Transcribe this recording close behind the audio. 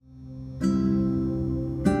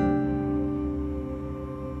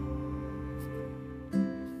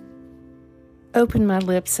Open my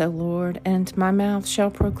lips, O Lord, and my mouth shall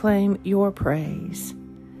proclaim your praise.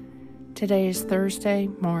 Today is Thursday,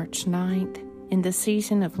 March 9th, in the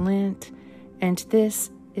season of Lent, and this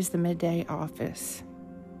is the Midday Office.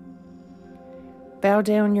 Bow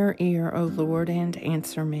down your ear, O Lord, and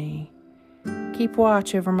answer me. Keep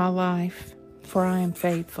watch over my life, for I am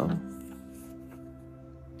faithful.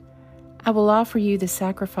 I will offer you the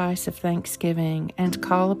sacrifice of thanksgiving and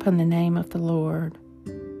call upon the name of the Lord.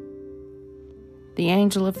 The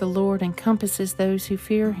angel of the Lord encompasses those who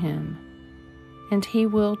fear him, and he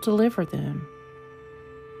will deliver them.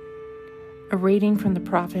 A reading from the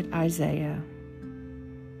prophet Isaiah.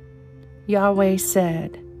 Yahweh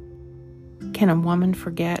said, "Can a woman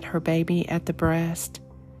forget her baby at the breast,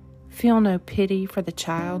 feel no pity for the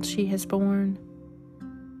child she has borne?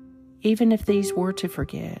 Even if these were to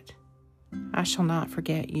forget, I shall not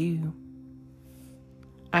forget you."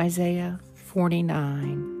 Isaiah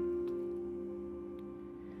 49.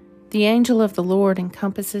 The angel of the Lord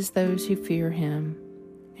encompasses those who fear him,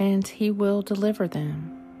 and he will deliver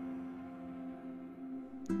them.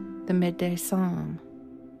 The Midday Psalm.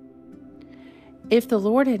 If the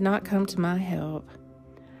Lord had not come to my help,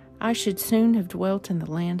 I should soon have dwelt in the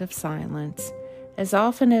land of silence. As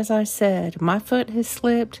often as I said, "My foot has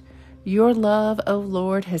slipped," your love, O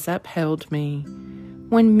Lord, has upheld me.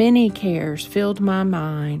 When many cares filled my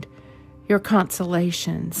mind, your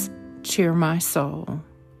consolations cheer my soul.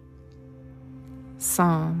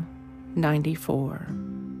 Psalm 94.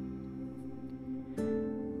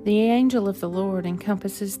 The angel of the Lord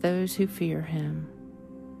encompasses those who fear him,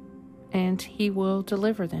 and he will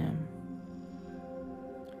deliver them.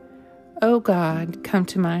 O God, come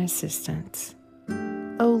to my assistance.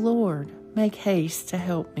 O Lord, make haste to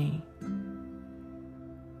help me.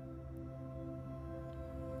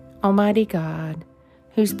 Almighty God,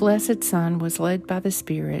 whose blessed Son was led by the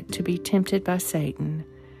Spirit to be tempted by Satan,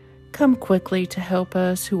 come quickly to help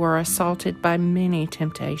us who are assaulted by many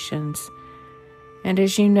temptations. And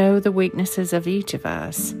as you know the weaknesses of each of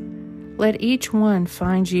us, let each one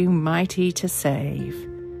find you mighty to save.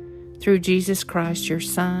 Through Jesus Christ, your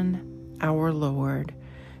Son, our Lord,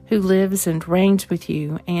 who lives and reigns with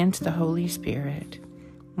you and the Holy Spirit,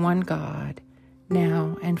 one God,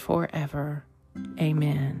 now and forever.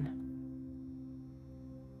 Amen.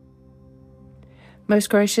 Most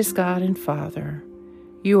gracious God and Father,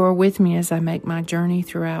 you are with me as I make my journey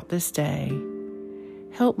throughout this day.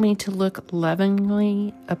 Help me to look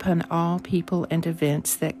lovingly upon all people and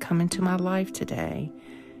events that come into my life today,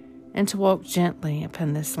 and to walk gently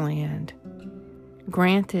upon this land.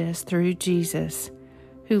 Grant this through Jesus,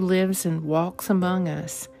 who lives and walks among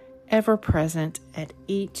us, ever present at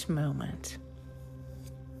each moment.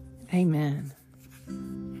 Amen.